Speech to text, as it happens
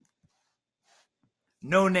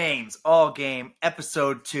No Names, All Game,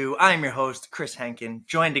 Episode 2. I'm your host, Chris Henkin,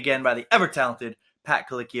 joined again by the ever-talented Pat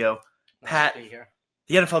Colicchio. Nice Pat, to be here.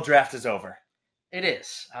 the NFL draft is over. It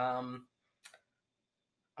is. I'm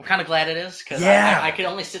kind of glad it is because Yeah. I could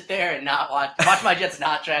only sit there and not watch my Jets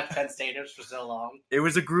not draft Penn Staters for so long. It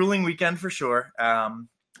was a grueling weekend for sure. And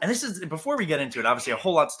this is, before we get into it, obviously a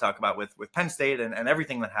whole lot to talk about with Penn State and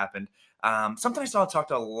everything that happened. Something I saw talked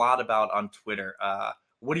a lot about on Twitter.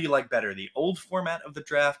 What do you like better, the old format of the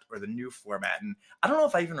draft or the new format? And I don't know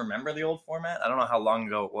if I even remember the old format. I don't know how long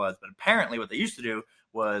ago it was, but apparently what they used to do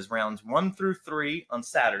was rounds 1 through 3 on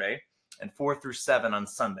Saturday and 4 through 7 on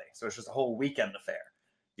Sunday. So it's just a whole weekend affair.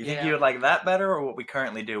 You think you would like that better, or what we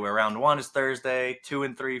currently do, where round 1 is Thursday, 2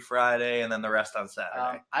 and 3 Friday, and then the rest on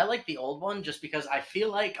Saturday? I like the old one just because I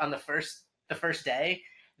feel like on the first day,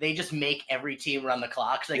 they just make every team run the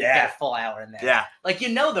clock so they can get a full hour in there. Yeah. Like,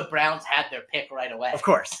 the Browns had their pick right away. Of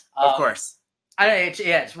course. Of course.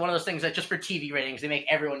 It's one of those things that just for TV ratings, they make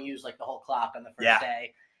everyone use like the whole clock on the first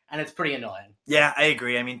day. And it's pretty annoying. Yeah, I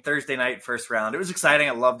agree. I mean, Thursday night, first round, it was exciting.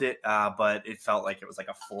 I loved it, but it felt like it was like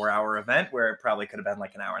a 4-hour event where it probably could have been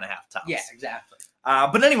like an hour and a half tops. Yeah, exactly.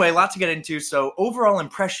 But anyway, a lot to get into. So overall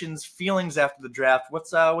impressions, feelings after the draft.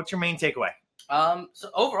 What's your main takeaway? So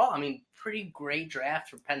overall, I mean, pretty great draft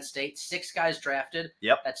for Penn State. 6 guys drafted.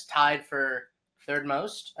 Yep. That's tied for third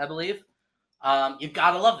most, I believe. You've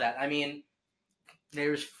got to love that. I mean,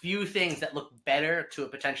 there's few things that look better to a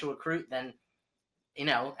potential recruit than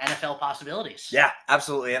NFL possibilities. Yeah,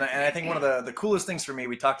 absolutely. And I think one of the coolest things for me,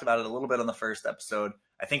 we talked about it a little bit on the first episode.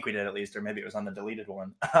 I think we did, at least, or maybe it was on the deleted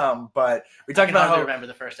one. But we talked about how, remember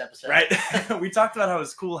the first episode. Right. We talked about how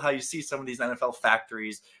it's cool how you see some of these NFL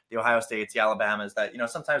factories, the Ohio States, the Alabamas, that,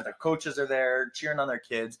 sometimes their coaches are there cheering on their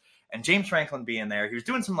kids. And James Franklin being there, he was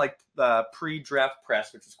doing some pre-draft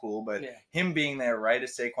press, which was cool. But him being there right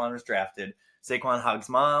as Saquon was drafted, Saquon hugs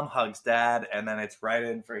mom, hugs dad, and then it's right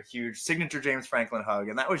in for a huge signature James Franklin hug.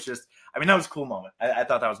 And that was just, that was a cool moment. I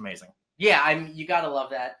thought that was amazing. Yeah, you got to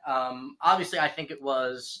love that. Obviously, I think it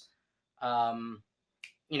was, a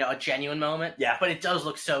genuine moment. Yeah. But it does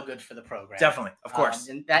look so good for the program. Definitely, of course.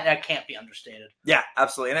 And that can't be understated. Yeah,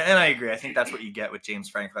 absolutely. And I agree. I think that's what you get with James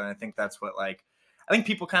Franklin. I think that's what, I think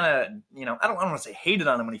people kind of, I don't want to say hated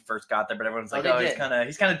on him when he first got there, but everyone's like,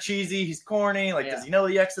 he's kind of cheesy, he's corny. Does he know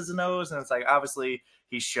the X's and O's? And it's like, obviously,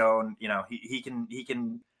 he's shown, he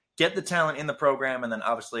can get the talent in the program, and then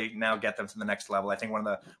obviously now get them to the next level. I think one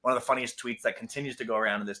of the funniest tweets that continues to go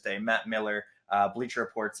around to this day, Matt Miller, Bleacher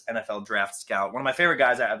Report's NFL draft scout, one of my favorite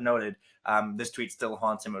guys I've noted. This tweet still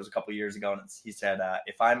haunts him. It was a couple years ago, and he said,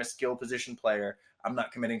 "If I'm a skill position player, I'm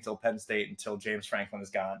not committing till Penn State until James Franklin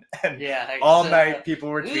is gone." And all night people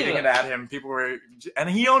were tweeting it at him. And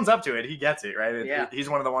he owns up to it. He gets it, right? He's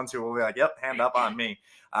one of the ones who will be like, "Yep, hand up on me."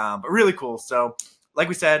 But really cool. So, like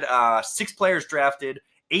we said, 6 players drafted.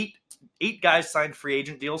 8 guys signed free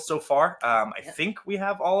agent deals so far. I think we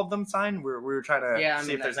have all of them signed. We were trying to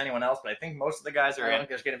see if there's anyone else, but I think most of the guys are in. I don't think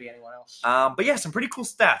there's going to be anyone else. But yeah, some pretty cool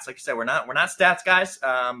stats. Like I said, we're not stats guys,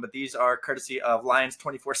 but these are courtesy of Lions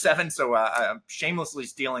 24/7. So I'm shamelessly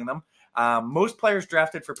stealing them. Most players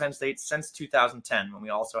drafted for Penn State since 2010, when we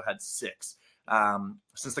also had 6.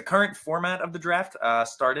 Since the current format of the draft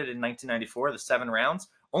started in 1994, the 7 rounds,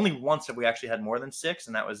 only once have we actually had more than 6,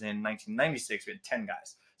 and that was in 1996. We had 10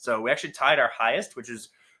 guys. So we actually tied our highest, which is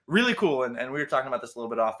really cool. And we were talking about this a little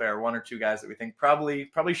bit off air. 1 or 2 guys that we think probably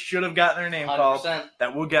should have gotten their name 100%. called,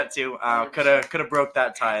 that we'll get to. Could have broke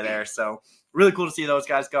that tie there. So really cool to see those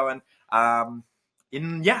guys going. I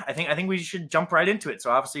think we should jump right into it. So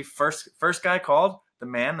obviously, first guy called, the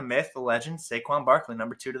man, the myth, the legend, Saquon Barkley,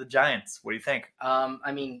 number 2 to the Giants. What do you think?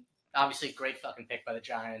 I mean, obviously, great fucking pick by the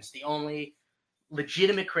Giants. The only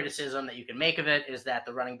legitimate criticism that you can make of it is that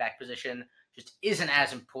the running back position just isn't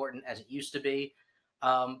as important as it used to be.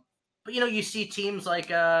 But you see teams like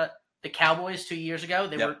the Cowboys 2 years ago.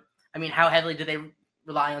 They were. I mean, how heavily did they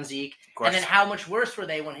rely on Zeke? Of course. And then how much worse were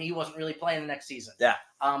they when he wasn't really playing the next season? Yeah.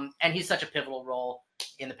 And he's such a pivotal role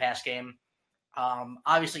in the pass game.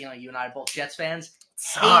 Obviously, you and I are both Jets fans.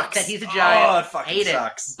 Sucks. Hate that he's a Giant. Oh, it fucking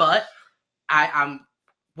sucks. But I'm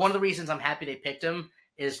one of the reasons I'm happy they picked him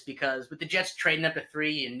is because with the Jets trading up to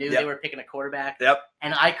 3, you knew they were picking a quarterback. Yep.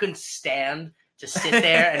 And I couldn't stand to sit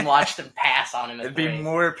there and watch them pass on him. It'd be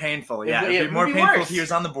more painful. Yeah, it'd be more be painful worse. if he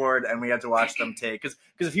was on the board and we had to watch them take. Because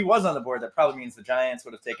if he was on the board, that probably means the Giants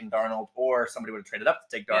would have taken Darnold, or somebody would have traded up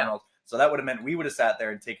to take Darnold. So that would have meant we would have sat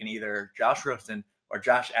there and taken either Josh Rosen or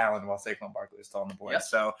Josh Allen while Saquon Barkley was still on the board. Yep.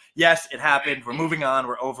 So, yes, it happened. We're moving on.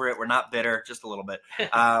 We're over it. We're not bitter, just a little bit.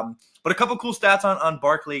 But a couple cool stats on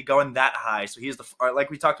Barkley going that high. So he's like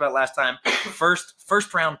we talked about last time,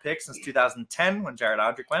 first round pick since 2010 when Jared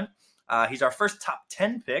Odrick went. He's our first top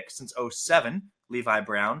 10 pick since 2007, Levi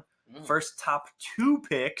Brown. First top 2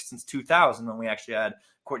 pick since 2000 when we actually had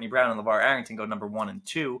Courtney Brown and LeVar Arrington go number 1 and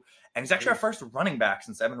 2. And he's actually our first running back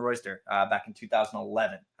since Evan Royster back in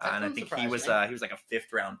 2011. And I think he was like a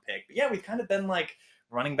 5th round pick. But yeah, we've kind of been like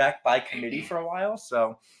running back by committee for a while.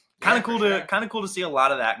 So kind of cool to see a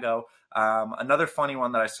lot of that go. Another funny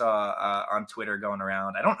one that I saw on Twitter going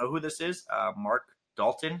around. I don't know who this is. Mark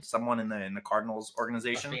Dalton, someone in the Cardinals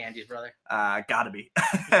organization. Must be Andy's brother. Gotta be.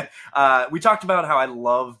 We talked about how I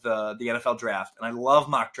love the NFL draft and I love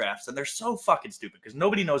mock drafts, and they're so fucking stupid because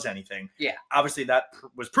nobody knows anything. Yeah. Obviously, that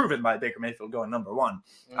was proven by Baker Mayfield going number 1.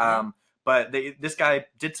 Mm-hmm. But this guy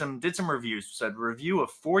did some reviews. Said review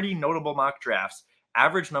of 40 notable mock drafts.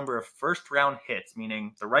 Average number of first round hits,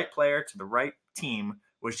 meaning the right player to the right team,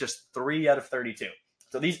 was just 3 out of 32.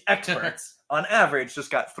 So these experts, on average, just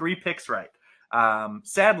got 3 picks right.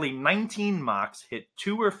 Sadly, 19 mocks hit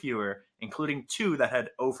 2 or fewer, including 2 that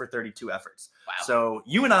had 0 for 32 efforts. Wow. So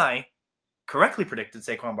you and I correctly predicted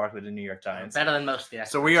Saquon Barkley to the New York Giants. Better than most of the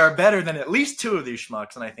experts. So we are better than at least 2 of these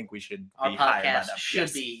schmucks, and I think we should be higher by them. Our podcast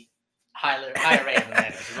should be higher rated than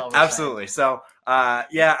that. Absolutely. So,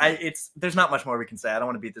 there's not much more we can say. I don't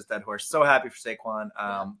want to beat this dead horse. So happy for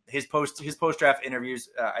Saquon. His post draft interviews.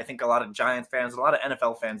 I think a lot of Giants fans, a lot of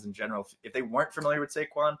NFL fans in general, if they weren't familiar with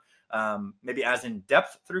Saquon, maybe as in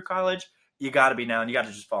depth through college, you got to be now, and you got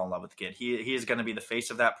to just fall in love with the kid. He is going to be the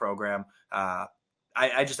face of that program.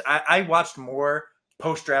 I watched more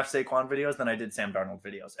post-draft Saquon videos than I did Sam Darnold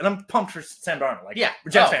videos. And I'm pumped for Sam Darnold. Like, yeah,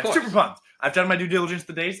 Jets fans, super pumped. I've done my due diligence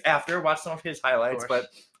the days after, watched some of his highlights, but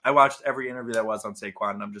I watched every interview that was on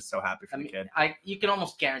Saquon, and I'm just so happy for the kid. You can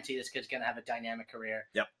almost guarantee this kid's going to have a dynamic career.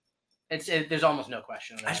 Yep. There's almost no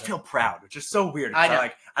question. I just feel proud, which is so weird.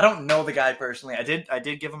 I don't know the guy personally. I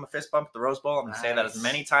did give him a fist bump at the Rose Bowl. I'm going to say that as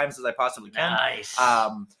many times as I possibly can. Nice.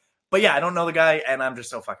 But yeah, I don't know the guy, and I'm just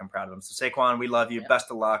so fucking proud of him. So Saquon, we love you. Yep. Best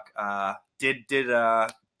of luck.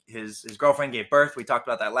 His girlfriend gave birth. We talked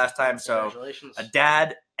about that last time. So a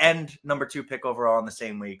dad and number 2 pick overall in the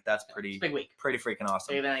same week. That's pretty big week. Pretty freaking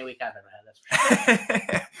awesome. Bigger than any week I've ever had. That's for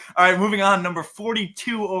sure. All right, moving on. Number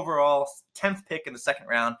 42 overall, 10th pick in the 2nd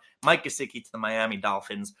round. Mike Gesicki to the Miami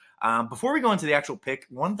Dolphins. Before we go into the actual pick,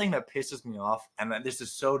 one thing that pisses me off, and this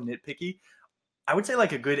is so nitpicky, I would say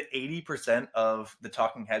like a good 80% of the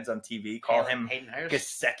talking heads on TV call him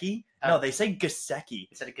Gesicki. No, they say Gesicki.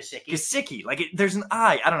 Instead of Gesicki? Gesicki. Like, there's an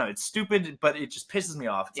I. I don't know. It's stupid, but it just pisses me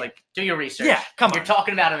off. It's like... Do your research. Yeah, come on. You're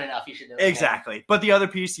talking about him enough. You should do it. Exactly. But the other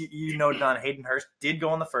piece, you noted on, Hayden Hurst did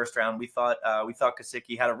go in the 1st round. We thought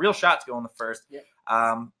Gesicki had a real shot to go in the 1st.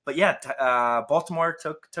 Yeah. But yeah, Baltimore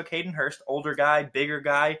took Hayden Hurst. Older guy, bigger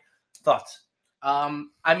guy. Thoughts?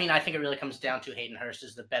 I mean, I think it really comes down to Hayden Hurst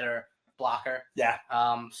is the better blocker. Yeah.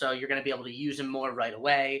 So you're going to be able to use him more right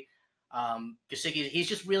away. Gesicki, he's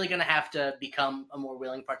just really going to have to become a more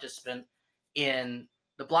willing participant in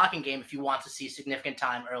the blocking game if you want to see significant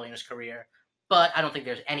time early in his career. But I don't think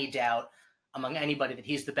there's any doubt among anybody that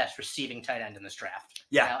he's the best receiving tight end in this draft.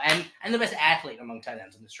 Yeah. And the best athlete among tight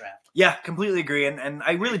ends in this draft. Yeah, completely agree. And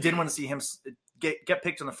I really did want to see him get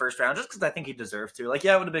picked in the 1st round just because I think he deserved to. Like,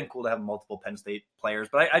 yeah, it would have been cool to have multiple Penn State players,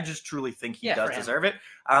 but I just truly think he does deserve it.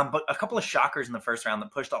 But a couple of shockers in the 1st round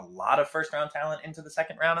that pushed a lot of 1st round talent into the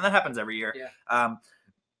 2nd round, and that happens every year. Yeah. A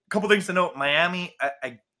couple things to note. Miami,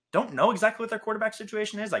 I don't know exactly what their quarterback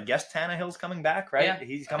situation is. I guess Tannehill's coming back, right? Yeah,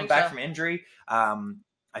 he's coming back from injury.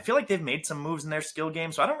 I feel like they've made some moves in their skill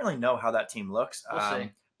game, so I don't really know how that team looks. We'll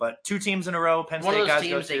see. But 2 teams in a row, Penn State guys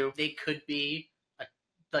go to. They could be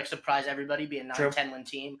surprise everybody, be a 9-10 win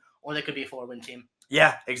team, or they could be a 4-win team.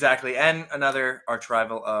 Yeah, exactly. And another arch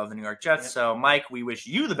rival of the New York Jets. Yep. So, Mike, we wish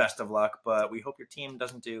you the best of luck, but we hope your team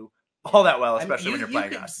doesn't do all that well, especially when you're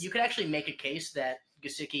playing us. You could actually make a case that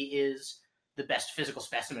Gesicki is the best physical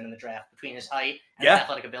specimen in the draft between his height and his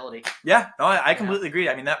athletic ability. Yeah, no, I completely agree.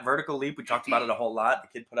 I mean, that vertical leap, we talked about it a whole lot.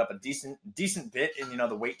 The kid put up a decent bit in,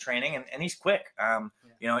 the weight training, and he's quick.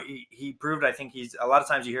 He proved, I think a lot of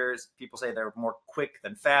times you hear people say they're more quick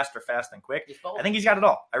than fast or fast than quick. I think he's got it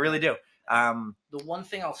all. I really do. The one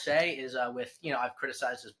thing I'll say is with, I've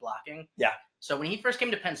criticized his blocking. Yeah. So when he first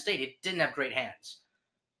came to Penn State, he didn't have great hands.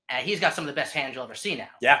 He's got some of the best hands you'll ever see now.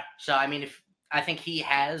 Yeah. So, I mean, I think he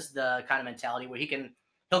has the kind of mentality where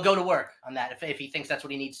he'll go to work on that if he thinks that's what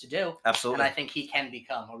he needs to do. Absolutely. And I think he can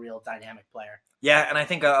become a real dynamic player. Yeah, and I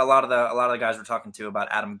think a lot of the guys we're talking to about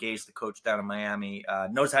Adam Gase, the coach down in Miami,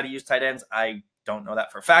 knows how to use tight ends. I don't know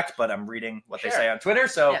that for a fact, but I'm reading what they say on Twitter.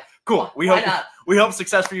 So cool. Well, we hope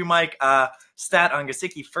success for you, Mike. Stat on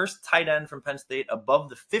Gesicki, first tight end from Penn State above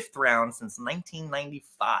the 5th round since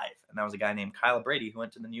 1995, and that was a guy named Kyle Brady who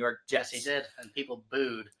went to the New York Jets. Yes, he did, and people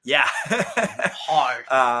booed. Yeah,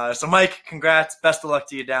 hard. So Mike, congrats. Best of luck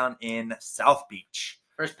to you down in South Beach.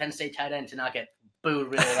 First Penn State tight end to not get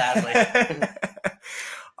booed really loudly.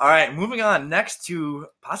 All right, moving on. Next to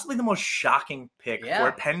possibly the most shocking pick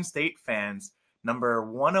for Penn State fans, number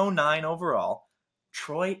 109 overall,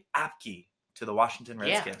 Troy Apke to the Washington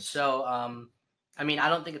Redskins. Yeah, so, I mean, I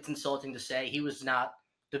don't think it's insulting to say he was not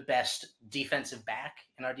the best defensive back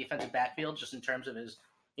in our defensive backfield, just in terms of his,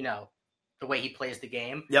 the way he plays the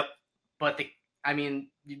game. Yep. But,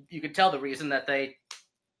 you could tell the reason that they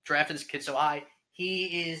drafted this kid so high.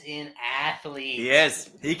 He is an athlete. He is.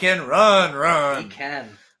 He can run. He can.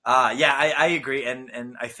 Yeah, I agree,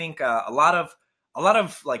 and I think a lot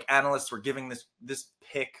of like analysts were giving this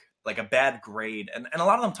pick like a bad grade, and a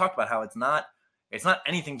lot of them talked about how it's not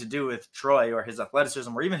anything to do with Troy or his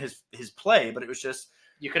athleticism or even his play, but it was just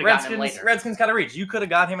you could have gotten him later. Redskins got to reach. You could have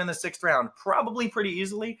got him in the 6th round probably pretty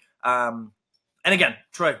easily. And again,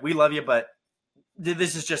 Troy, we love you, but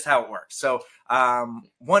this is just how it works. So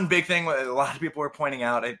one big thing a lot of people were pointing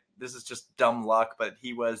out, this is just dumb luck, but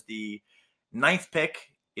he was the 9th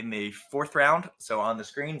pick in the 4th round. So on the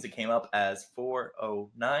screens, it came up as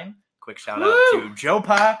 409. Quick shout out to Joe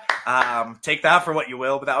Pa. Take that for what you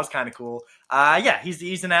will, but that was kind of cool. Yeah,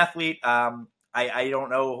 he's an athlete. I don't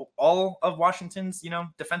know all of Washington's,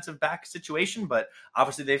 defensive back situation, but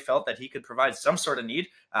obviously they felt that he could provide some sort of need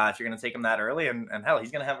if you're going to take him that early. And hell, he's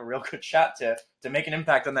going to have a real good shot to make an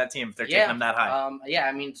impact on that team if they're taking him that high. Yeah,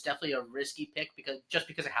 I mean, it's definitely a risky pick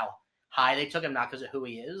because of how high they took him, not because of who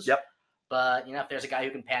he is. Yep. But, if there's a guy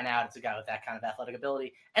who can pan out, it's a guy with that kind of athletic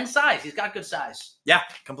ability. And size. He's got good size. Yeah,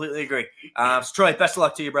 completely agree. So Troy, best of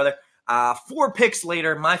luck to you, brother. 4 picks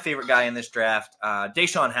later, my favorite guy in this draft,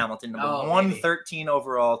 Deshaun Hamilton, number 113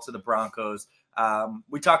 overall to the Broncos.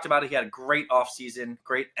 We talked about it. He had a great offseason,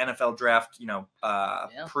 great NFL draft,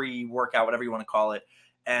 pre-workout, whatever you want to call it.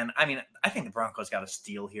 And, I mean, I think the Broncos got a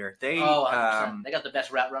steal here. They got the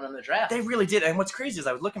best route run in the draft. They really did. And what's crazy is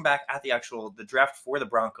I was looking back at the draft for the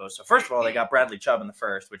Broncos. So, first of all, they got Bradley Chubb in the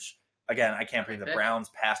 1st, which, again, I can't believe the Browns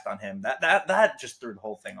passed on him. That just threw the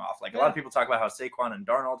whole thing off. Like, a lot of people talk about how Saquon and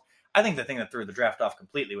Darnold. I think the thing that threw the draft off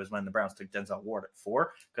completely was when the Browns took Denzel Ward at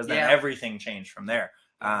 4, because then everything changed from there.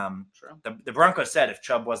 The Broncos said if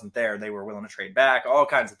Chubb wasn't there, they were willing to trade back, all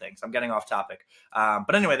kinds of things. I'm getting off topic.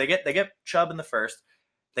 But anyway, they get Chubb in the 1st.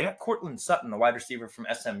 They got Courtland Sutton, the wide receiver from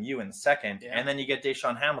SMU, in the 2nd, and then you get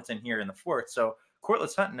Deshaun Hamilton here in the 4th. So Courtland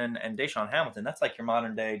Sutton and Deshaun Hamilton, that's like your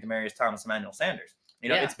modern day Demaryius Thomas, Emmanuel Sanders.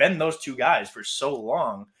 It's been those two guys for so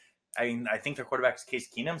long. I mean, I think their quarterback is Case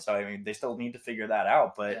Keenum, so I mean, they still need to figure that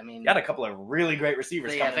out. But you got a couple of really great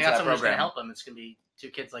receivers. If they got someone who's going to help them, it's going to be 2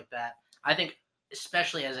 kids like that. I think,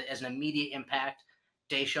 especially as an immediate impact,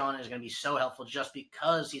 Deshaun is going to be so helpful just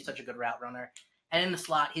because he's such a good route runner, and in the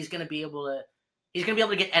slot, he's going to be able to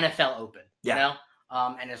get NFL open.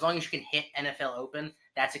 And as long as you can hit NFL open,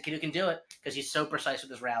 that's a kid who can do it because he's so precise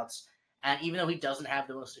with his routes. And even though he doesn't have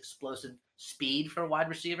the most explosive speed for a wide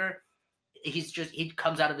receiver, he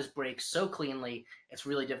comes out of his breaks so cleanly, it's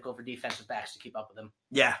really difficult for defensive backs to keep up with him.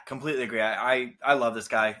 Yeah, completely agree. I love this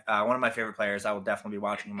guy. One of my favorite players. I will definitely be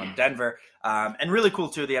watching him on Denver. And really cool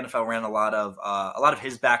too. The NFL ran a lot of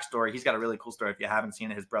his backstory. He's got a really cool story. If you haven't seen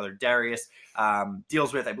it, his brother Darius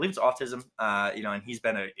deals with, I believe it's autism. And he's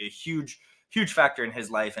been a huge factor in his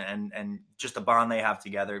life and just the bond they have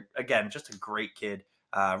together. Again, just a great kid.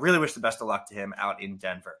 Really wish the best of luck to him out in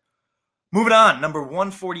Denver. Moving on, number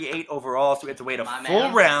 148 overall, so we have to wait a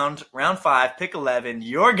full round 5, pick 11,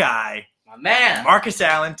 your guy, my man, Marcus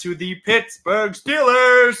Allen to the Pittsburgh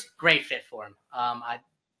Steelers. Great fit for him. I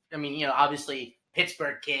mean, obviously,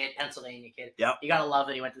 Pittsburgh kid, Pennsylvania kid. Yep. You got to love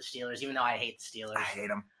that he went to the Steelers, even though I hate the Steelers. I hate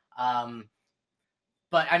him.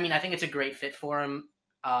 But, I mean, I think it's a great fit for him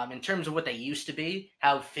in terms of what they used to be,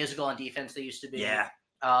 how physical on defense they used to be. Yeah.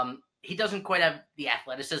 He doesn't quite have the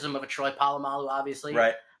athleticism of a Troy Polamalu, obviously.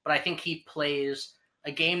 Right. But I think he plays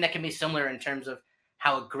a game that can be similar in terms of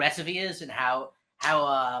how aggressive he is and how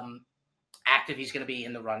active he's going to be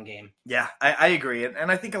in the run game. Yeah, I agree.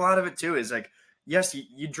 And I think a lot of it, too, is like, yes,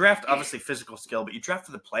 you draft, obviously, physical skill, but you draft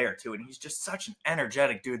for the player, too. And he's just such an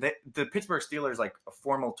energetic dude. The Pittsburgh Steelers, like, a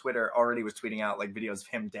formal Twitter already was tweeting out, like, videos of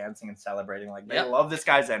him dancing and celebrating. Like, they love this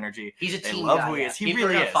guy's energy. He's a team guy. They love guy, who he is. He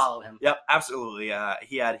really is. Follow him. Yep, absolutely.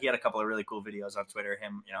 He had a couple of really cool videos on Twitter,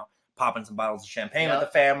 him, popping some bottles of champagne with the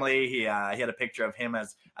family. He had a picture of him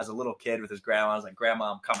as a little kid with his grandma. I was like,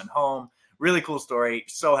 Grandma, I'm coming home. Really cool story.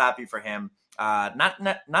 So happy for him. Not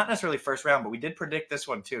necessarily first round, but we did predict this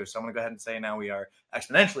one too. So I'm going to go ahead and say now we are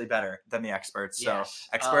exponentially better than the experts. So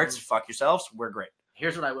experts, fuck yourselves. We're great.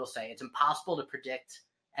 Here's what I will say. It's impossible to predict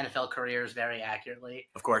NFL careers very accurately.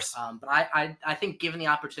 Of course. But I think given the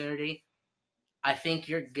opportunity, I think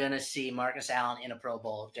you're going to see Marcus Allen in a Pro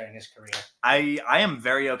Bowl during his career. I am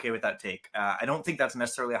very okay with that take. I don't think that's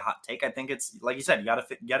necessarily a hot take. I think it's, like you said, you got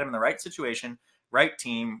to get him in the right situation, right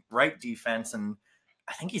team, right defense, and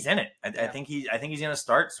I think he's in it. I think he's going to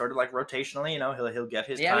start sort of like rotationally. He'll get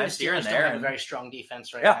his time here and there. Have a very strong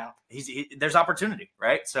defense now. There's opportunity,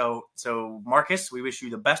 right? So Marcus, we wish you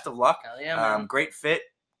the best of luck. Hell yeah, man. Great fit.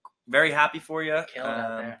 Very happy for you. Kill it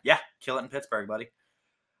out there. Yeah, kill it in Pittsburgh, buddy.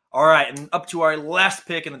 All right, and up to our last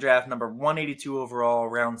pick in the draft, number 182 overall,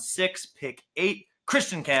 round 6, pick 8,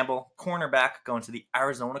 Christian Campbell, cornerback, going to the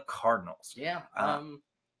Arizona Cardinals. Yeah. As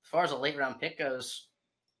far as a late round pick goes,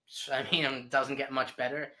 I mean, it doesn't get much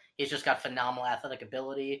better. He's just got phenomenal athletic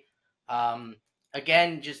ability.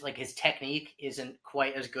 Again, just like his technique isn't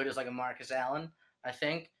quite as good as like a Marcus Allen, I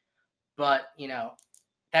think. But,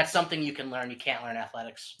 that's something you can learn. You can't learn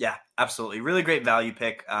athletics. Yeah, absolutely. Really great value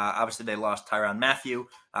pick. Obviously, they lost Tyrann Mathieu.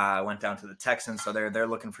 Went down to the Texans, so they're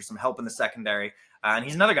looking for some help in the secondary. And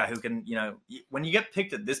he's another guy who can, when you get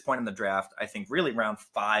picked at this point in the draft, I think really round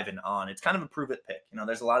 5 and on, it's kind of a prove-it pick.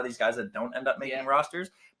 There's a lot of these guys that don't end up making rosters,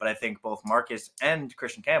 but I think both Marcus and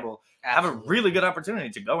Christian Campbell have a really good opportunity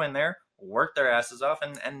to go in there, work their asses off,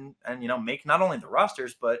 and make not only the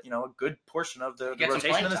rosters, but a good portion of the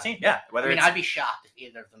rotation of the team. Yeah, I'd be shocked if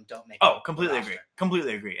either of them don't make.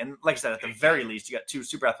 Completely agree. And like I said, at the very least, you got 2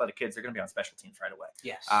 super athletic kids. They're going to be on special teams right away.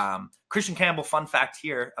 Yes. Christian Campbell, fun fact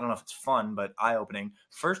here. I don't know if it's fun, but eye-opening.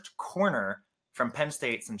 First corner from Penn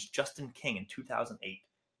State since Justin King in 2008.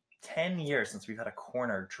 10 years since we've had a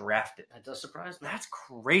corner drafted. That does surprise me. That's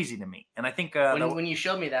crazy to me. And I think when you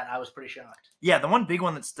showed me that, I was pretty shocked. Yeah, the one big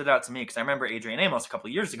one that stood out to me, because I remember Adrian Amos a couple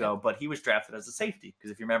of years ago, but he was drafted as a safety.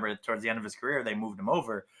 Because if you remember, towards the end of his career, they moved him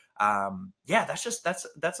over. That's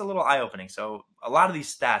a little eye-opening. So a lot of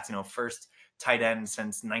these stats, first tight end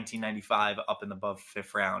since 1995 up in the above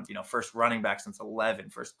 5th round, first running back since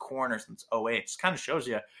 11, first corner since 08. Just kind of shows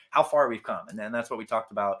you how far we've come. And then that's what we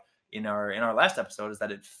talked about in our last episode, is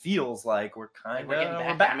that it feels like we're kind of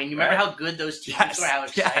getting back. I mean, you remember how good those teams were, how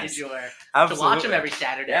excited you were to watch them every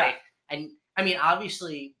Saturday. Yeah. And I mean,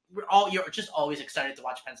 obviously, you're just always excited to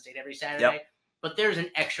watch Penn State every Saturday, but there's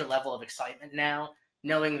an extra level of excitement now,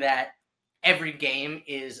 knowing that every game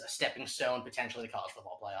is a stepping stone potentially to college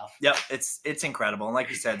football playoff. Yep, it's incredible. And like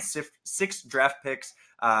you said, 6 draft picks,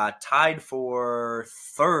 tied for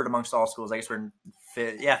 3rd amongst all schools. I guess we're in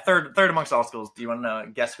 5th. Yeah, third amongst all schools. Do you want to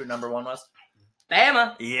guess who number 1 was?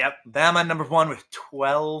 Bama. Yep, Bama number 1 with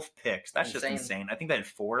 12 picks. That's just insane. I think they had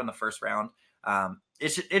 4 in the first round.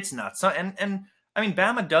 It's nuts. So, and I mean,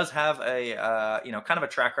 Bama does have a kind of a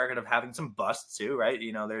track record of having some busts too, right?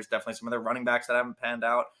 There's definitely some of their running backs that haven't panned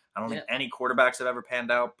out. I don't think any quarterbacks have ever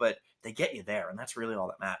panned out, but they get you there, and that's really all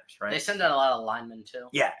that matters, right? They send out a lot of linemen too.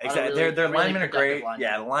 Yeah, exactly. Really, their linemen are great. Linemen.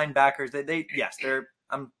 Yeah, the linebackers. They're.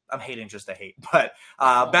 I'm hating just to hate, but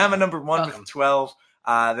Bama number 1 with 12.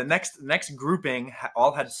 The next grouping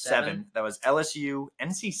all had 7. That was LSU,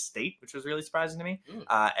 NC State, which was really surprising to me,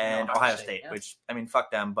 and Ohio State, which, I mean,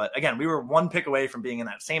 fuck them. But again, we were 1 pick away from being in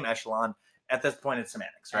that same echelon. At this point, it's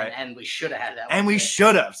semantics, right? And we should have had that. And we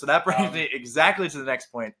should have. So that brings me exactly to the next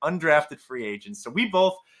point: undrafted free agents. So we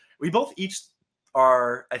both each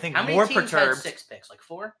are, I think, more perturbed. How many teams had 6 picks? Like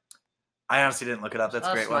 4? I honestly didn't look it up. That's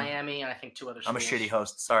a great one. Miami, and I think 2 other schools. I'm a shitty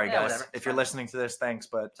host. Sorry, guys. Whatever. If you're listening to this, thanks,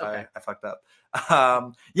 but okay. I fucked up.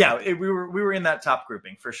 We were in that top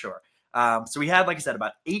grouping for sure. So we had, like I said,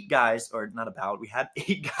 about 8 guys, or not about. We had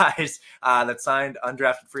 8 guys that signed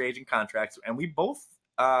undrafted free agent contracts, and we both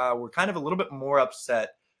were kind of a little bit more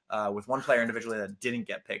upset with one player individually that didn't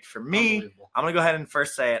get picked. For me, I'm going to go ahead and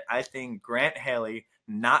first say it. I think Grant Haley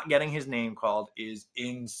not getting his name called is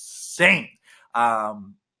insane.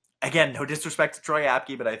 Again, no disrespect to Troy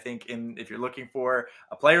Apke, but I think if you're looking for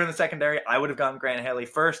a player in the secondary, I would have gone Grant Haley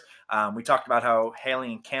first. We talked about how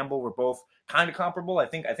Haley and Campbell were both kind of comparable. I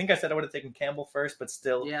think I said I would have taken Campbell first, but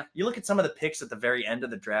still, you look at some of the picks at the very end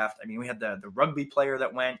of the draft. I mean, we had the rugby player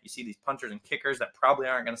that went. You see these punchers and kickers that probably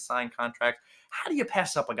aren't going to sign contracts. How do you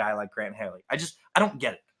pass up a guy like Grant Haley? I don't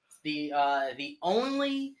get it. The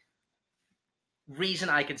only reason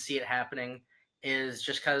I can see it happening is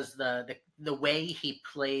just because the way he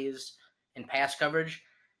plays in pass coverage.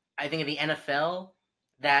 I think in the NFL,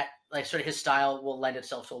 that like sort of his style will lend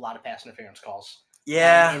itself to a lot of pass interference calls.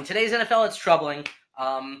 Yeah. And in today's NFL, it's troubling.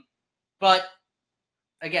 But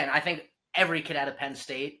again, I think every kid out of Penn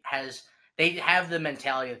State they have the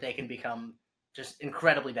mentality that they can become just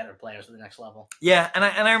incredibly better players at the next level. Yeah, and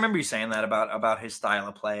I remember you saying that about his style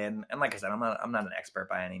of play, and like I said, I'm not an expert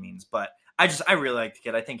by any means, but I really like the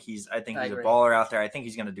kid. I think he's a baller out there. I think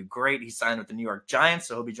he's going to do great. He's signed with the New York Giants,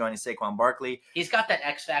 so he'll be joining Saquon Barkley. He's got that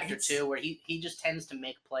X factor too, where he just tends to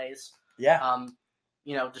make plays. Yeah.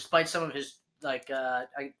 Despite some of his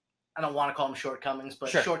I don't want to call them shortcomings, but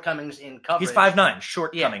shortcomings in coverage. He's 5'9",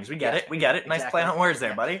 shortcomings. We get it. We get it. Nice play on words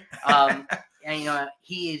there, buddy. And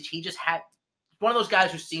he just had one of those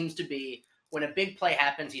guys who seems to be, when a big play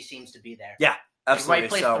happens, he seems to be there. Yeah, absolutely. The right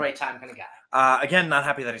place at the right time kind of guy. Again, not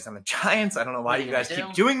happy that he's on the Giants. I don't know why you guys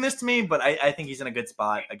keep doing this to me, but I think he's in a good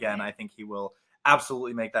spot. Again, I think he will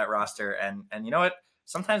absolutely make that roster. And you know what?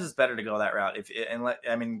 Sometimes it's better to go that route.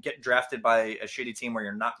 Get drafted by a shitty team where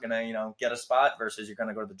you're not gonna, get a spot versus you're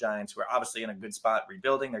gonna go to the Giants, who are obviously in a good spot,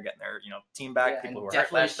 rebuilding. They're getting their, team back. Yeah, people who are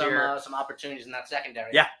definitely some opportunities in that secondary.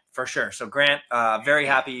 Yeah, for sure. So Grant, very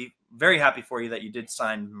happy for you that you did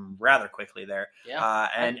sign rather quickly there. Yeah.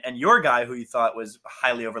 And your guy who you thought was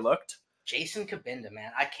highly overlooked, Jason Cabinda,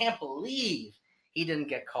 man, I can't believe he didn't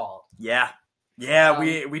get called. Yeah. Yeah,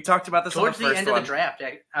 we talked about this towards on the end of the draft.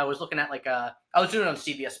 I was looking at I was doing it on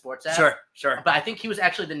CBS Sports app. Sure. But I think he was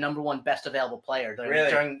actually the number one best available player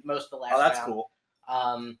during most of the last round. Oh, that's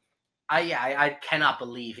cool. I cannot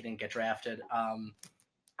believe he didn't get drafted.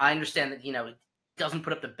 I understand that he doesn't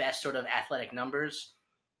put up the best sort of athletic numbers,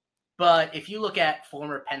 but if you look at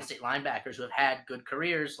former Penn State linebackers who have had good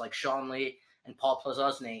careers like Sean Lee and Paul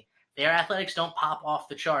Plazosny, their athletics don't pop off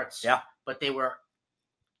the charts. Yeah, but they were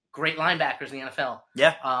great linebackers in the NFL.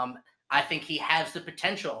 Yeah. I think he has the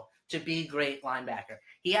potential to be a great linebacker.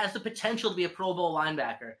 He has the potential to be a Pro Bowl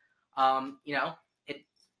linebacker.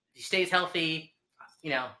 He stays healthy,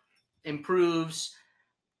 improves,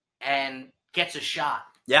 and gets a shot.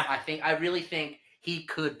 Yeah. I really think he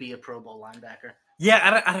could be a Pro Bowl linebacker.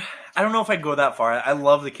 Yeah, I don't know if I'd go that far. I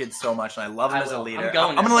love the kid so much, and I love him as a leader.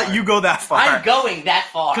 I'm going to let you go that far. I'm going that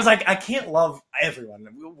far. Because I can't love everyone.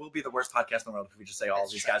 We'll be the worst podcast in the world if we just say all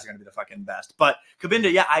these guys are going to be the fucking best. But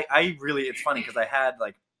Cabinda, yeah, I really, it's funny because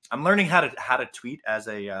I'm learning how to tweet as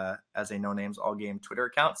a No Names All Game Twitter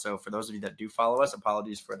account. So for those of you that do follow us,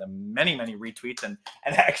 apologies for the many retweets and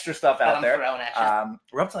extra stuff out there.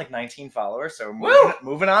 We're up to like 19 followers, so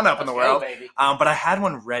moving on up in the world. Baby. But I had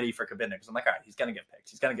one ready for Cabinda because I'm like, all right, he's gonna get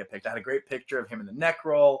picked. I had a great picture of him in the neck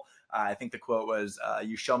roll. I think the quote was,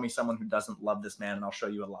 "You show me someone who doesn't love this man, and I'll show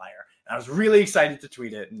you a liar." And I was really excited to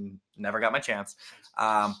tweet it, and never got my chance.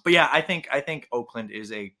 But yeah, I think Oakland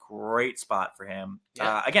is a great spot for him.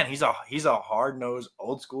 Yeah. Again, he's a hard-nosed,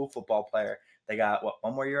 old-school football player. They got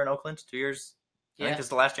one more year in Oakland, 2 years. I think this is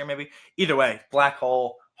the last year, maybe. Either way, black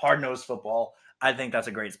hole, hard-nosed football. I think that's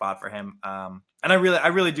a great spot for him. And I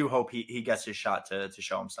really do hope he gets his shot to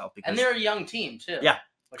show himself. And they're a young team too. Yeah.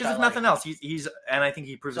 Because if nothing else, he's and I think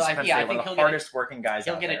he proves one of the hardest working guys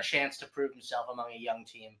out there. He'll get a chance to prove himself among a young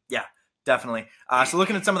team. Yeah, definitely. So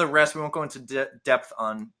looking at some of the rest, we won't go into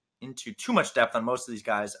too much depth on most of these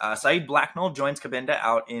guys. Saeed Blacknall joins Cabinda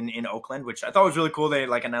out in Oakland, which I thought was really cool. They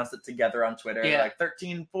announced it together on Twitter. Yeah.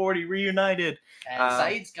 1340 reunited. And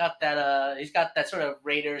Saeed's got that he's got that sort of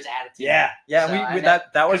Raiders attitude. Yeah. So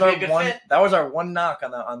that was our one fit. That was our one knock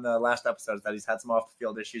on the last episode, that he's had some off the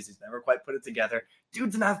field issues. He's never quite put it together.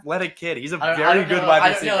 Dude's an athletic kid. He's a very good wide receiver.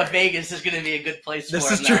 I don't know if Vegas is going to be a good place for him.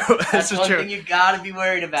 This is true. That's one thing you got to be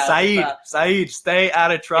worried about. Saeed, stay out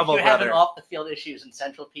of trouble, brother. If you're having off the field issues in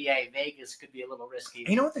Central PA, Vegas could be a little risky.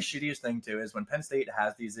 You know what the shittiest thing too is when Penn State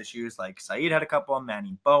has these issues, like Saeed had a couple,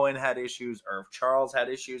 Manny Bowen had issues, Irv Charles had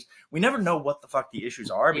issues. We never know what the fuck the issues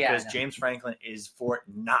are because James Franklin is Fort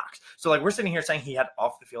Knox. So we're sitting here saying he had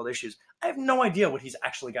off the field issues. I have no idea what he's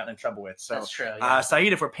actually gotten in trouble with. So that's true. Yeah.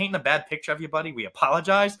 Saeed, if we're painting a bad picture of you, buddy, we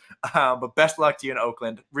apologize. But best luck to you in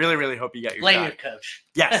Oakland. Really, really hope you get your Blame shot. your coach.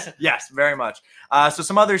 Yes, very much. So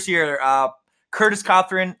some others here. Curtis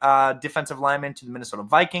Cothran, defensive lineman to the Minnesota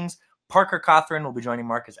Vikings. Parker Cothran will be joining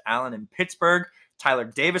Marcus Allen in Pittsburgh. Tyler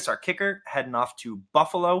Davis, our kicker, heading off to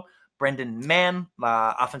Buffalo. Brendan Mann,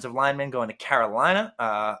 offensive lineman, going to Carolina.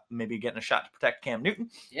 Maybe getting a shot to protect Cam Newton.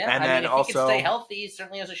 Yeah, and then if he can stay healthy, he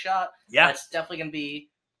certainly has a shot. Yeah. That's definitely going to be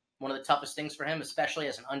one of the toughest things for him, especially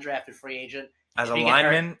as an undrafted free agent. As a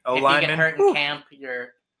lineman, O-lineman. If you get hurt in camp,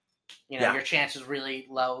 your chances really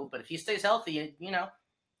low. But if he stays healthy,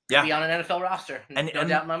 Could be on an NFL roster. No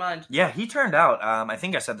doubt in my mind. Yeah, he turned out. I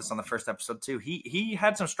think I said this on the first episode too. He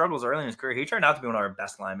had some struggles early in his career. He turned out to be one of our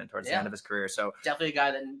best linemen towards the end of his career. So definitely a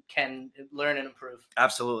guy that can learn and improve.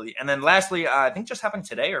 Absolutely. And then lastly, I think just happened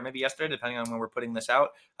today or maybe yesterday, depending on when we're putting this out.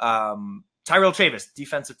 Tyrell Chavis,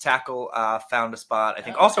 defensive tackle, found a spot. I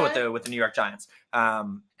think also with the New York Giants.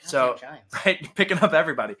 Giants. Right, picking up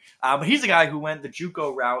everybody. But he's a guy who went the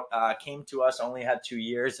JUCO route, came to us, only had 2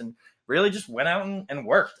 years, and really just went out and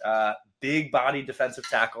worked. Big body defensive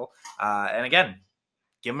tackle. And again,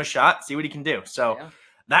 give him a shot, see what he can do. So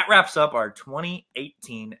that wraps up our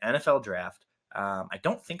 2018 NFL draft. I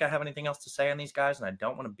don't think I have anything else to say on these guys, and I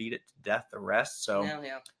don't want to beat it to death the rest. So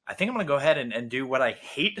I think I'm going to go ahead and do what I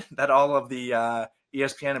hate that all of the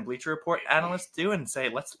ESPN and Bleacher Report analysts do and say,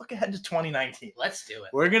 let's look ahead to 2019. Let's do it.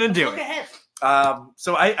 We're going to do it. Look ahead.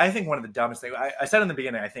 So I think one of the dumbest things, I said in the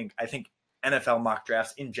beginning, I think NFL mock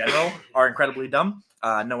drafts in general are incredibly dumb.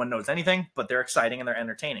 No one knows anything, but they're exciting and they're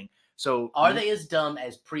entertaining. So are they as dumb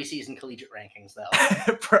as preseason collegiate rankings,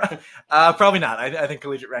 though? Probably not. I think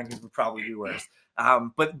collegiate rankings would probably be worse.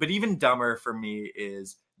 But even dumber for me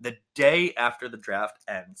is the day after the draft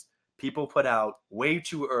ends, people put out way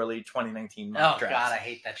too early 2019 mock drafts. Oh, God, I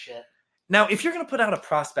hate that shit. Now, if you're going to put out a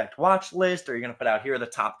prospect watch list or you're going to put out here are the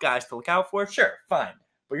top guys to look out for, sure, fine.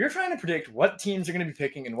 But you're trying to predict what teams are going to be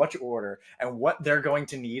picking in what order and what they're going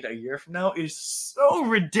to need a year from now is so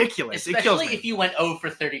ridiculous. Especially if you went 0 for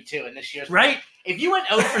 32 in this year's right. If you went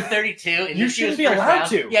 0 for 32 in you this year's shouldn't be allowed round,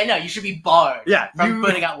 to. Yeah, no, you should be barred. Yeah, from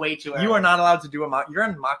putting out way too early. You are not allowed to do a mock. You're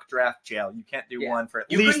in mock draft jail. You can't do one for at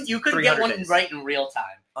least. You couldn't get one right in real time.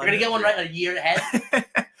 You're gonna get one right a year ahead.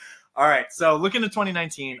 All right, so looking at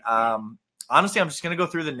 2019. Honestly, I'm just going to go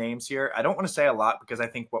through the names here. I don't want to say a lot because I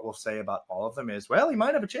think what we'll say about all of them is, well, he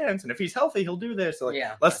might have a chance. And if he's healthy, he'll do this. So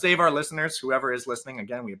let's save our listeners, whoever is listening.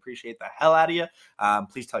 Again, we appreciate the hell out of you.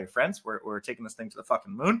 Please tell your friends. We're taking this thing to the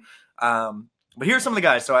fucking moon. But here's some of the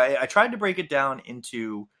guys. So I tried to break it down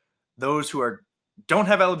into those who don't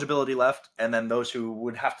have eligibility left and then those who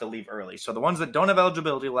would have to leave early. So the ones that don't have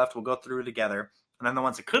eligibility left, we'll go through together. And then the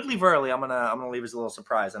ones that could leave early, I'm gonna leave as a little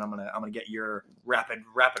surprise, and I'm gonna get your rapid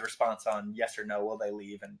response on yes or no, will they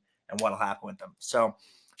leave, and what'll happen with them. So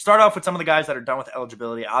start off with some of the guys that are done with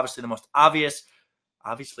eligibility. Obviously the most obvious.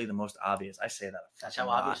 I say that. That's how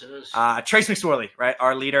obvious it is. Trace McSorley, right?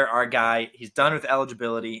 Our leader, our guy. He's done with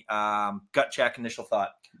eligibility. Gut check, initial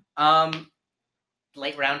thought.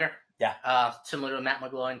 Late rounder. Yeah. Similar to Matt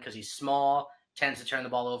McGloin because he's small, tends to turn the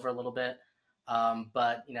ball over a little bit.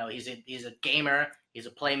 But he's a gamer, he's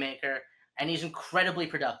a playmaker, and he's incredibly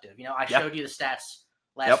productive. I showed you the stats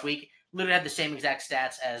last week. Literally had the same exact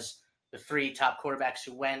stats as the 3 top quarterbacks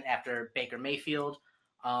who went after Baker Mayfield.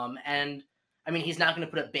 And I mean, he's not going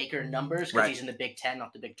to put up Baker numbers because he's in the Big 10,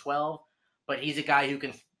 not the Big 12. But he's a guy who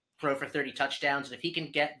can throw for 30 touchdowns, and if he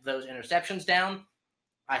can get those interceptions down,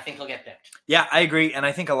 I think he'll get picked. Yeah, I agree, and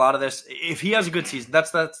I think a lot of this, if he has a good season,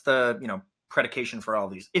 that's the predication for all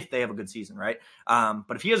these if they have a good season, right?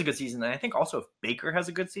 But if he has a good season, and I think also if Baker has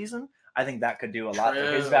a good season, I think that could do a lot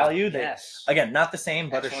for his value. Again, not the same,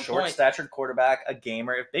 but a short-statured quarterback, a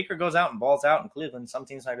gamer. If Baker goes out and balls out in Cleveland, some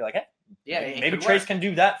teams might be like, hey, maybe Trace can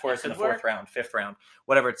do that for us in the 4th round, 5th round,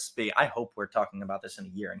 whatever it's be. I hope we're talking about this in a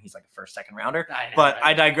year and he's like a 1st, 2nd rounder.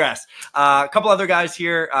 I digress. A couple other guys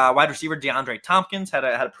here. Wide receiver DeAndre Tompkins had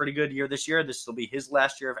a pretty good year this year. This will be his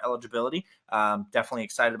last year of eligibility. Definitely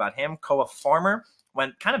excited about him. Koa Farmer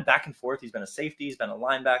went kind of back and forth. He's been a safety. He's been a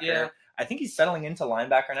linebacker. Yeah. I think he's settling into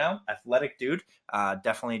linebacker now. Athletic dude.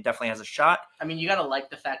 Definitely has a shot. I mean, you got to like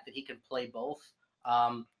the fact that he can play both.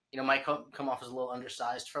 Might come off as a little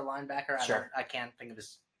undersized for a linebacker. I can't think of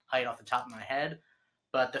his height off the top of my head.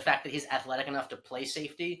 But the fact that he's athletic enough to play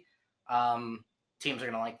safety, teams are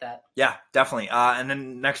going to like that. Yeah, definitely. And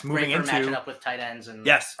then next moving Great for into matching up with tight ends and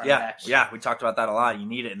backs. We talked about that a lot. You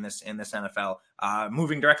need it in this NFL.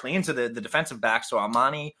 Moving directly into the defensive back, so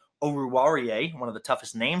Amani Oruwariye, one of the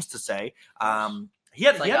toughest names to say. What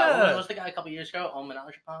was the guy a couple years ago? Omen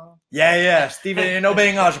Ajapong? Yeah. Stephen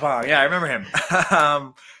Obeying Ajapong. Yeah, I remember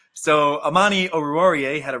him. So Amani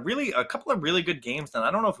Oruwariye had a couple of really good games. Then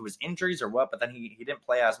I don't know if it was injuries or what, but then he didn't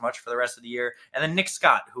play as much for the rest of the year. And then Nick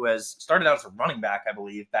Scott, who has started out as a running back, I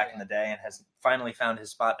believe, back in the day, and has finally found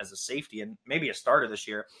his spot as a safety and maybe a starter this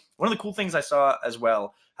year. One of the cool things I saw as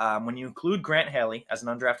well, when you include Grant Haley as an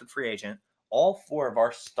undrafted free agent, all 4 of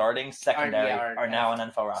our starting secondary are now on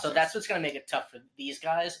NFL rosters. So that's what's going to make it tough for these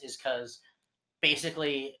guys is because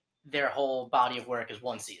basically their whole body of work is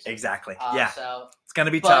one season. Exactly. So it's going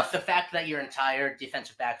to be tough. But the fact that your entire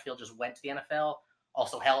defensive backfield just went to the NFL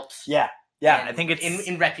also helps. Yeah. I think it's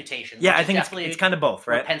in reputation. Yeah, I think it's kind of both,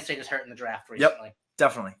 right? Penn State is hurt in the draft recently. Yep.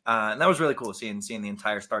 definitely. And that was really cool seeing the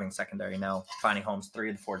entire starting secondary now finding homes. 3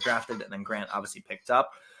 of the 4 drafted, and then Grant obviously picked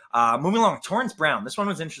up. Moving along, Torrance Brown. This one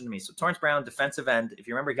was interesting to me. So Torrance Brown, defensive end. If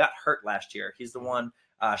you remember, he got hurt last year. He's the one.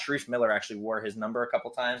 Sharif Miller actually wore his number a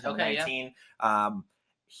couple times in 19. Yeah.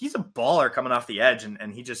 He's a baller coming off the edge,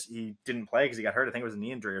 and he didn't play because he got hurt. I think it was a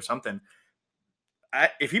knee injury or something.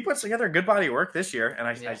 If he puts together a good body of work this year, and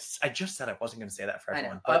I just said I wasn't going to say that for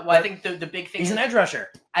everyone. But I think the big thing he's an edge rusher.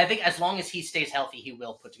 I think as long as he stays healthy, he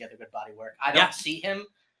will put together good body work. I don't see him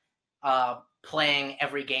playing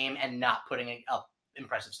every game and not putting up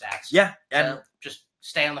impressive stats. Yeah, and just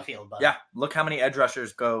stay on the field, bud. Yeah, look how many edge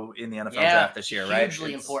rushers go in the NFL draft this year, right?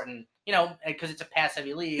 Hugely important. Because it's a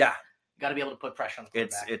pass-heavy league. Yeah. Got to be able to put pressure on the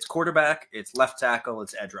quarterback. It's quarterback, it's left tackle,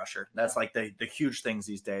 it's edge rusher. That's like the huge things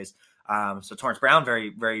these days. So Torrance Brown, very,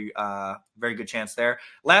 very, very good chance there.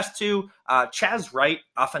 Last two, Chaz Wright,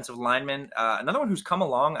 offensive lineman. Another one who's come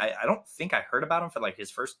along. I don't think I heard about him for like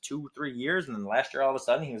his first 2-3 years, and then last year all of a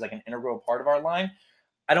sudden he was like an integral part of our line.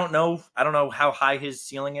 I don't know how high his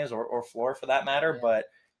ceiling is or floor for that matter, but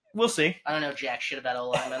we'll see. I don't know jack shit about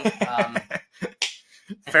O-linemen.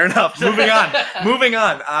 Fair enough. Moving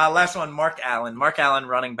on. Last one, Mark Allen. Mark Allen,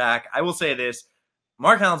 running back. I will say this.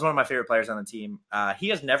 Mark Allen's one of my favorite players on the team. He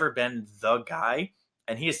has never been the guy,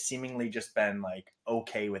 and he has seemingly just been like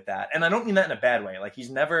okay with that. And I don't mean that in a bad way. Like he's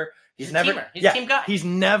never He's a team guy. He's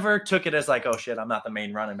never took it as like, oh shit, I'm not the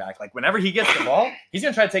main running back. Like whenever he gets the ball, he's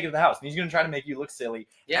gonna try to take it to the house, and he's gonna try to make you look silly.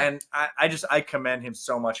 Yeah. And I commend him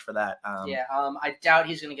so much for that. I doubt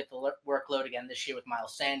he's gonna get the workload again this year with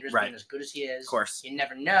Miles Sanders being as good as he is. Of course, you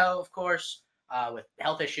never know. Of course, with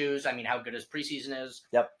health issues. I mean, how good his preseason is.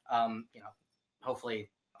 Yep. Hopefully,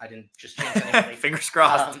 I didn't just jinx anything. Fingers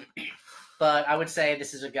crossed. But I would say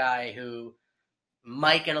this is a guy who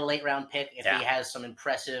might get a late round pick if he has some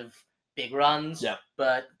impressive big runs,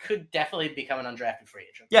 but could definitely become an undrafted free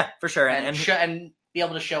agent. Yeah, for sure. And be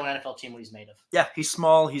able to show an NFL team what he's made of. Yeah, he's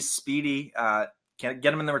small, he's speedy. Can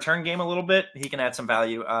get him in the return game a little bit. He can add some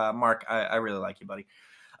value. Mark, I really like you, buddy.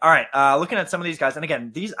 All right, looking at some of these guys, and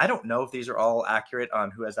again, I don't know if these are all accurate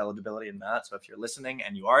on who has eligibility and not, so if you're listening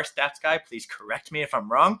and you are a stats guy, please correct me if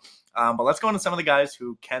I'm wrong. But let's go into some of the guys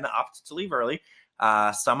who can opt to leave early.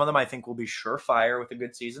 Some of them I think will be surefire with a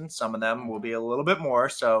good season. Some of them will be a little bit more.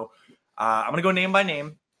 So I'm going to go name by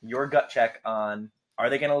name, your gut check on are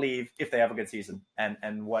they going to leave if they have a good season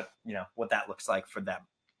and what that looks like for them.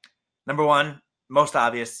 Number one, most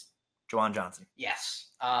obvious, Juwan Johnson. Yes.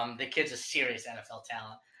 The kid's a serious NFL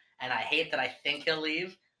talent. And I hate that I think he'll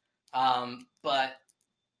leave, but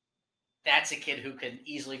that's a kid who could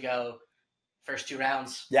easily go first 2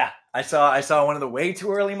 rounds. Yeah, I saw one of the way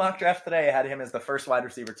too early mock drafts today. I had him as the first wide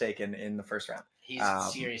receiver taken in the first round. He's a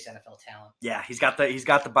serious NFL talent. Yeah, he's got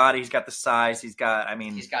the body, he's got the size, he's got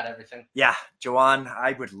everything. Yeah, Juwan,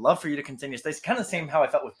 I would love for you to continue. It's kind of the same how I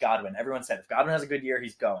felt with Godwin. Everyone said if Godwin has a good year,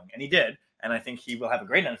 he's going, and he did. And I think he will have a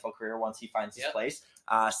great NFL career once he finds his place.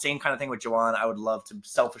 Same kind of thing with Juwan. I would love to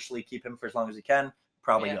selfishly keep him for as long as he can.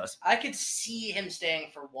 Probably does. I could see him staying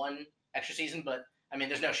for 1 extra season, but I mean,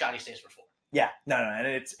 there's no shot he stays for 4. Yeah, no, and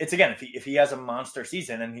it's again, if he has a monster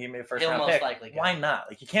season and he made a first round pick, why not?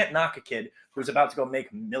 Like you can't knock a kid who's about to go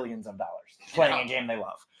make millions of dollars playing a game they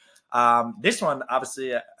love. This one,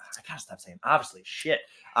 obviously, I gotta stop saying obviously. Shit.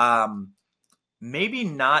 Maybe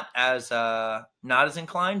not as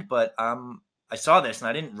inclined, but I saw this and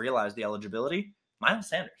I didn't realize the eligibility. Miles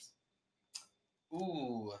Sanders.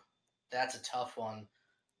 Ooh, that's a tough one.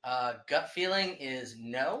 Gut feeling is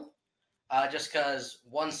no. Just because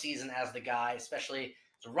 1 season as the guy, especially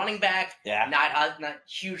as a running back, not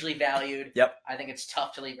hugely valued. Yep. I think it's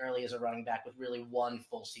tough to leave early as a running back with really 1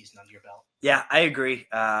 full season under your belt. Yeah, I agree.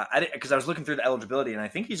 Because I was looking through the eligibility, and I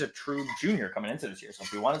think he's a true junior coming into this year. So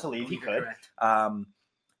if he wanted to leave, he could.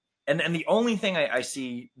 And the only thing I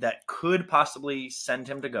see that could possibly send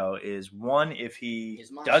him to go is one, if he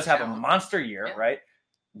does have a monster year, right?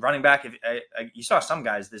 Running back, if you saw some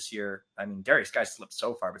guys this year, I mean, Darius Guy slipped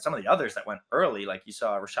so far, but some of the others that went early, like you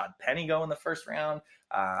saw Rashad Penny go in the first round.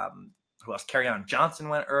 Who else? Kerryon Johnson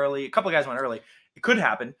went early. A couple of guys went early. It could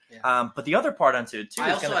happen. Yeah. But the other part onto it, too,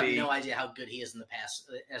 I also have no idea how good he is in the pass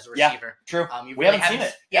as a receiver. Yeah, true. We haven't seen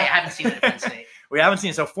it. Yeah, I haven't seen it at Penn State. We haven't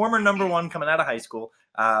seen it. So former number 1 coming out of high school.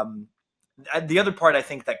 The other part I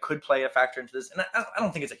think that could play a factor into this, and I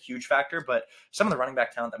don't think it's a huge factor, but some of the running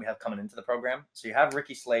back talent that we have coming into the program. So you have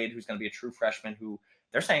Ricky Slade, who's going to be a true freshman who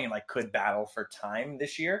they're saying like could battle for time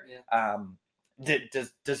this year. Yeah.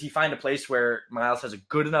 Does he find a place where Miles has a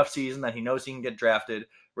good enough season that he knows he can get drafted,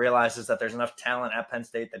 realizes that there's enough talent at Penn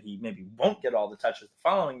State that he maybe won't get all the touches the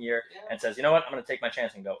following year, and says, you know what, I'm going to take my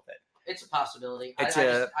chance and go with it. It's a possibility. I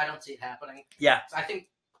don't see it happening. Yeah.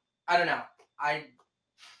 I don't know.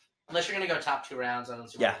 Unless you're going to go top 2 rounds, I don't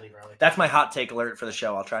see why you leave early. That's my hot take alert for the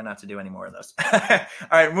show. I'll try not to do any more of those. All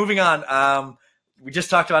right, moving on. We just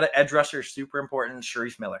talked about it. Edge rusher, super important.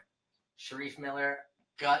 Shareef Miller. Shareef Miller,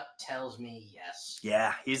 gut tells me yes.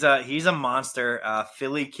 Yeah, he's a monster.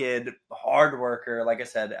 Philly kid, hard worker. Like I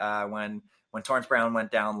said, when Torrance Brown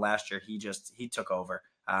went down last year, he took over.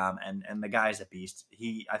 And the guy's a beast.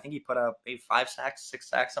 I think he put up 5 sacks, 6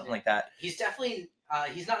 sacks, something like that. He's definitely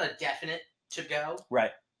he's not a definite to go.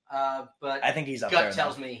 Right. But I think he's up there. Gut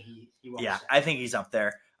tells me he won't. Yeah, I think he's up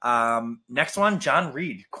there. Next one, John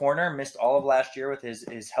Reed, corner, missed all of last year with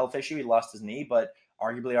his health issue. He lost his knee, but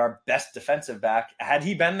arguably our best defensive back. Had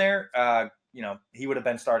he been there, he would have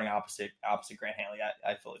been starting opposite Grant Hanley.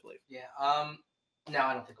 I fully believe. Yeah. No,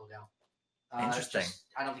 I don't think he'll go. Interesting.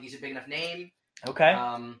 I don't think he's a big enough name. Okay.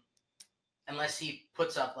 Unless he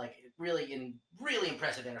puts up like really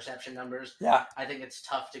impressive interception numbers. Yeah. I think it's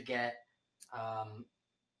tough to get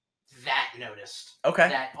that noticed. Okay.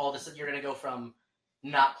 That all of a sudden you're going to go from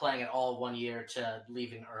not playing at all 1 year to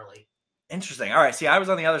leaving early. Interesting. All right. See, I was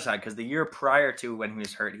on the other side because the year prior to when he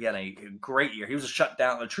was hurt, he had a great year. He was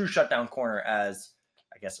a true shutdown corner as,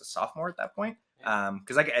 I guess, a sophomore at that point.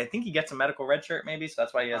 Because I think he gets a medical red shirt maybe, so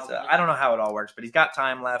that's why he has. I don't know how it all works, but he's got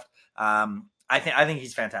time left. I think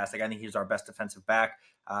he's fantastic. I think he's our best defensive back,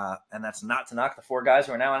 and that's not to knock the 4 guys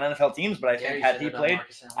who are now on NFL teams. But I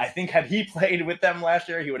think had he played with them last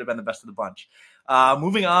year, he would have been the best of the bunch.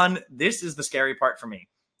 Moving on, this is the scary part for me.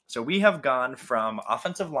 So we have gone from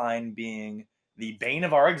offensive line being the bane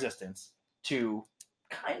of our existence to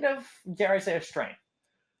kind of, dare I say, a strength.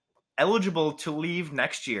 Eligible to leave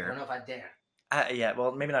next year. I don't know if I dare. Yeah,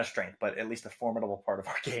 well, maybe not a strength, but at least a formidable part of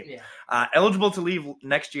our game. Yeah. Eligible to leave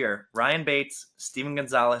next year, Ryan Bates, Steven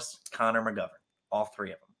Gonzalez, Connor McGovern. All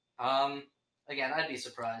 3 of them. Again, I'd be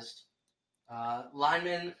surprised.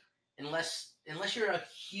 Linemen, unless you're a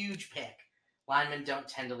huge pick, linemen don't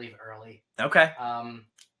tend to leave early. Okay.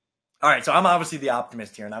 All right, so I'm obviously the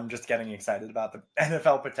optimist here, and I'm just getting excited about the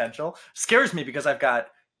NFL potential. Scares me because I've got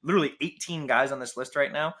literally 18 guys on this list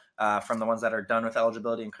right now, from the ones that are done with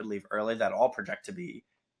eligibility and could leave early, that all project to be,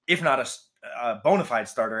 if not a bona fide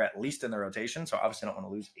starter, at least in the rotation. So obviously I don't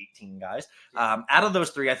want to lose 18 guys. Out of those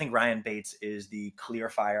 3, I think Ryan Bates is the clear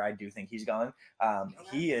fire. I do think he's going.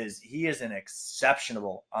 He is an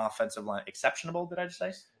exceptional offensive line. Exceptional, did I just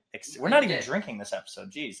say? We're not even drinking this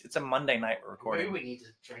episode. Jeez, it's a Monday night we're recording. Maybe we need to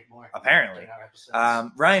drink more. Apparently.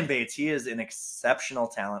 Ryan Bates, he is an exceptional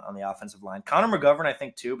talent on the offensive line. Connor McGovern, I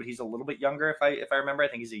think, too, but he's a little bit younger, if I remember. I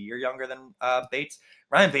think he's a year younger than Bates.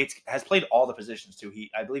 Ryan Bates has played all the positions, too.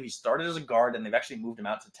 I believe he started as a guard, and they've actually moved him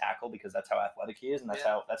out to tackle because that's how athletic he is, and that's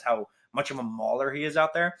how much of a mauler he is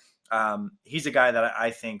out there. He's a guy that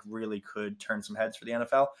I think really could turn some heads for the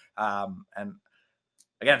NFL. And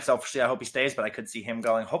again, selfishly, I hope he stays, but I could see him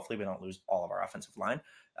going. Hopefully we don't lose all of our offensive line.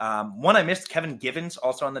 One I missed, Kevin Givens,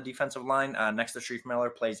 also on the defensive line, next to Shareef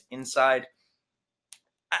Miller, plays inside.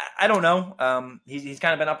 I don't know. He's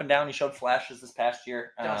kind of been up and down. He showed flashes this past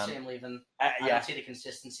year. Don't see him leaving. I don't see the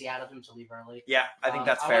consistency out of him to leave early. Yeah, I think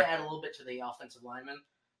that's fair. I want to add a little bit to the offensive linemen.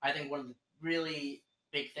 I think one of the really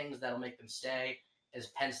big things that'll make them stay is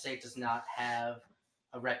Penn State does not have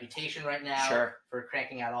a reputation right now for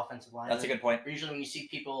cranking out offensive linemen. That's a good point. Usually when you see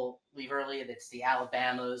people leave early, it's the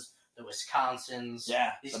Alabamas, the Wisconsins.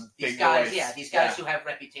 Yeah, these guys who have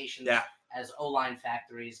reputations as O-line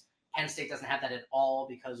factories. Penn State doesn't have that at all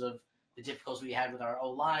because of the difficulties we had with our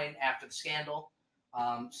O-line after the scandal.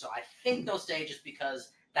 So I think they'll stay just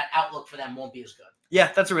because that outlook for them won't be as good. Yeah,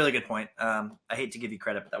 that's a really good point. I hate to give you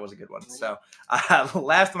credit, but that was a good one. So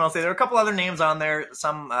last one I'll say, there are a couple other names on there.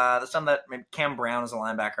 Some that maybe Cam Brown is a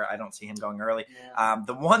linebacker. I don't see him going early. Yeah.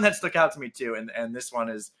 The one that stuck out to me too, and this one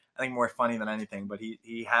is I think more funny than anything, but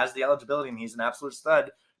he has the eligibility and he's an absolute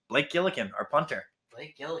stud. Blake Gillikin, our punter.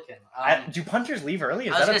 Blake Gillikin. Do punters leave early?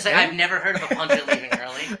 I was going to say, I've never heard of a punter leaving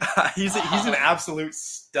early. He's an absolute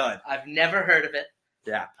stud. I've never heard of it.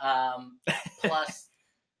 Yeah. Plus,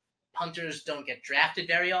 punters don't get drafted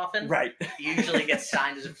very often. Right. He usually gets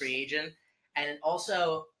signed as a free agent. And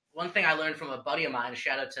also, one thing I learned from a buddy of mine,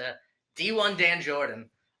 shout out to D1 Dan Jordan,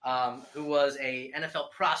 who was a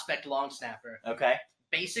NFL prospect long snapper. Okay.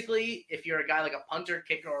 Basically, if you're a guy like a punter,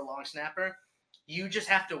 kicker, or long snapper, you just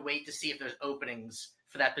have to wait to see if there's openings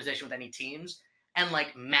for that position with any teams. And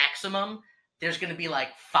like maximum, there's going to be like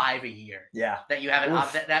 5 a year. Yeah. That you haven't.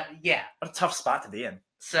 Yeah. What a tough spot to be in.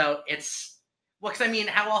 So it's. Well, because I mean,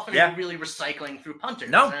 how often are you really recycling through punters?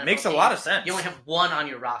 No, makes a lot of sense. You only have one on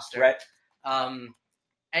your roster. Right. And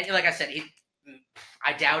like I said,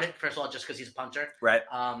 I doubt it, first of all, just because he's a punter. Right.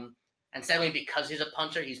 And secondly, because he's a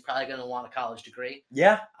punter, he's probably going to want a college degree.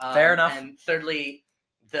 Yeah, fair enough. And thirdly,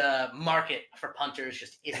 the market for punters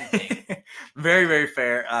just isn't big. Very, very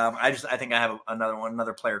fair. I think I have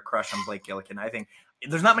another player crush on Blake Gillikin. I think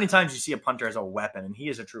there's not many times you see a punter as a weapon, and he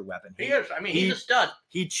is a true weapon. He is. I mean, he's a stud.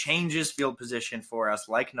 He changes field position for us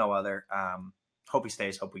like no other. Hope he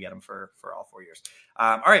stays. Hope we get him for all 4 years.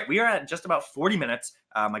 All right, we are at just about 40 minutes.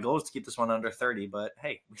 My goal is to keep this one under 30, but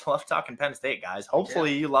hey, we love talking Penn State, guys.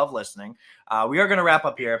 Hopefully you love listening. We are going to wrap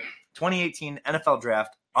up here. 2018 NFL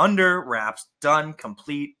Draft under wraps, done,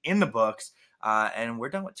 complete, in the books, and we're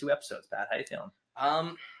done with 2 episodes. Pat, how you feeling? Let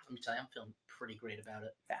me tell you, I'm feeling pretty great about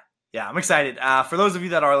it. Yeah, I'm excited. For those of you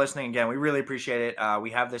that are listening, again, we really appreciate it. We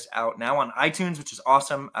have this out now on iTunes, which is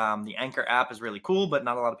awesome. The Anchor app is really cool, but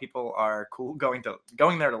not a lot of people are cool going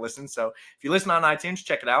there to listen. So if you listen on iTunes,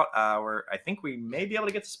 check it out. I think we may be able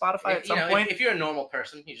to get to Spotify at some point. If you're a normal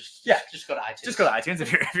person, you just go to iTunes. Just go to iTunes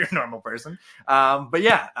if you're a normal person. But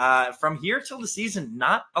yeah, from here till the season,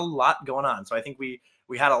 not a lot going on. So I think we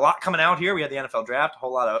had a lot coming out here. We had the NFL Draft, a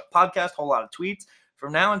whole lot of podcasts, a whole lot of tweets.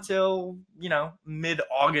 From now until,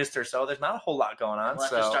 mid-August or so, there's not a whole lot going on. We'll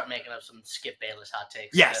have to start making up some Skip Bayless hot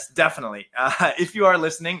takes. Yes, definitely. If you are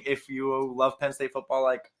listening, if you love Penn State football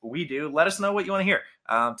like we do, let us know what you want to hear.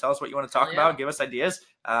 Tell us what you want to talk about. Give us ideas.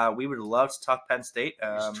 We would love to talk Penn State.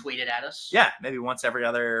 Just tweet it at us. Yeah, maybe once every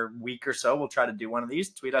other week or so, we'll try to do one of these.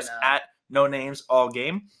 Tweet us at No Names All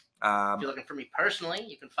Game. If you're looking for me personally,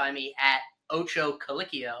 you can find me at Ocho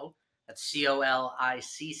Colicchio. That's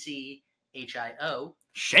COLICCHIO.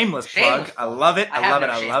 Shameless plug. I love it. I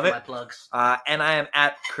love it. My plugs. And I am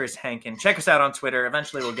at Chris Hankin. Check us out on Twitter.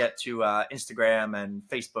 Eventually we'll get to Instagram and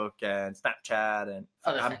Facebook and Snapchat and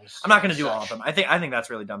I'm not going to do all of them. I think that's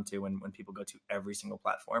really dumb too when people go to every single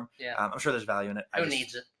platform. Yeah. I'm sure there's value in it. Who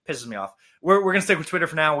needs it? Pisses me off. We're going to stick with Twitter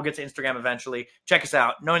for now. We'll get to Instagram eventually. Check us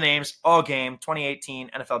out. No Names, All Game,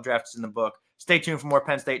 2018 NFL Draft is in the book. Stay tuned for more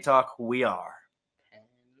Penn State talk. We are Penn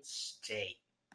State.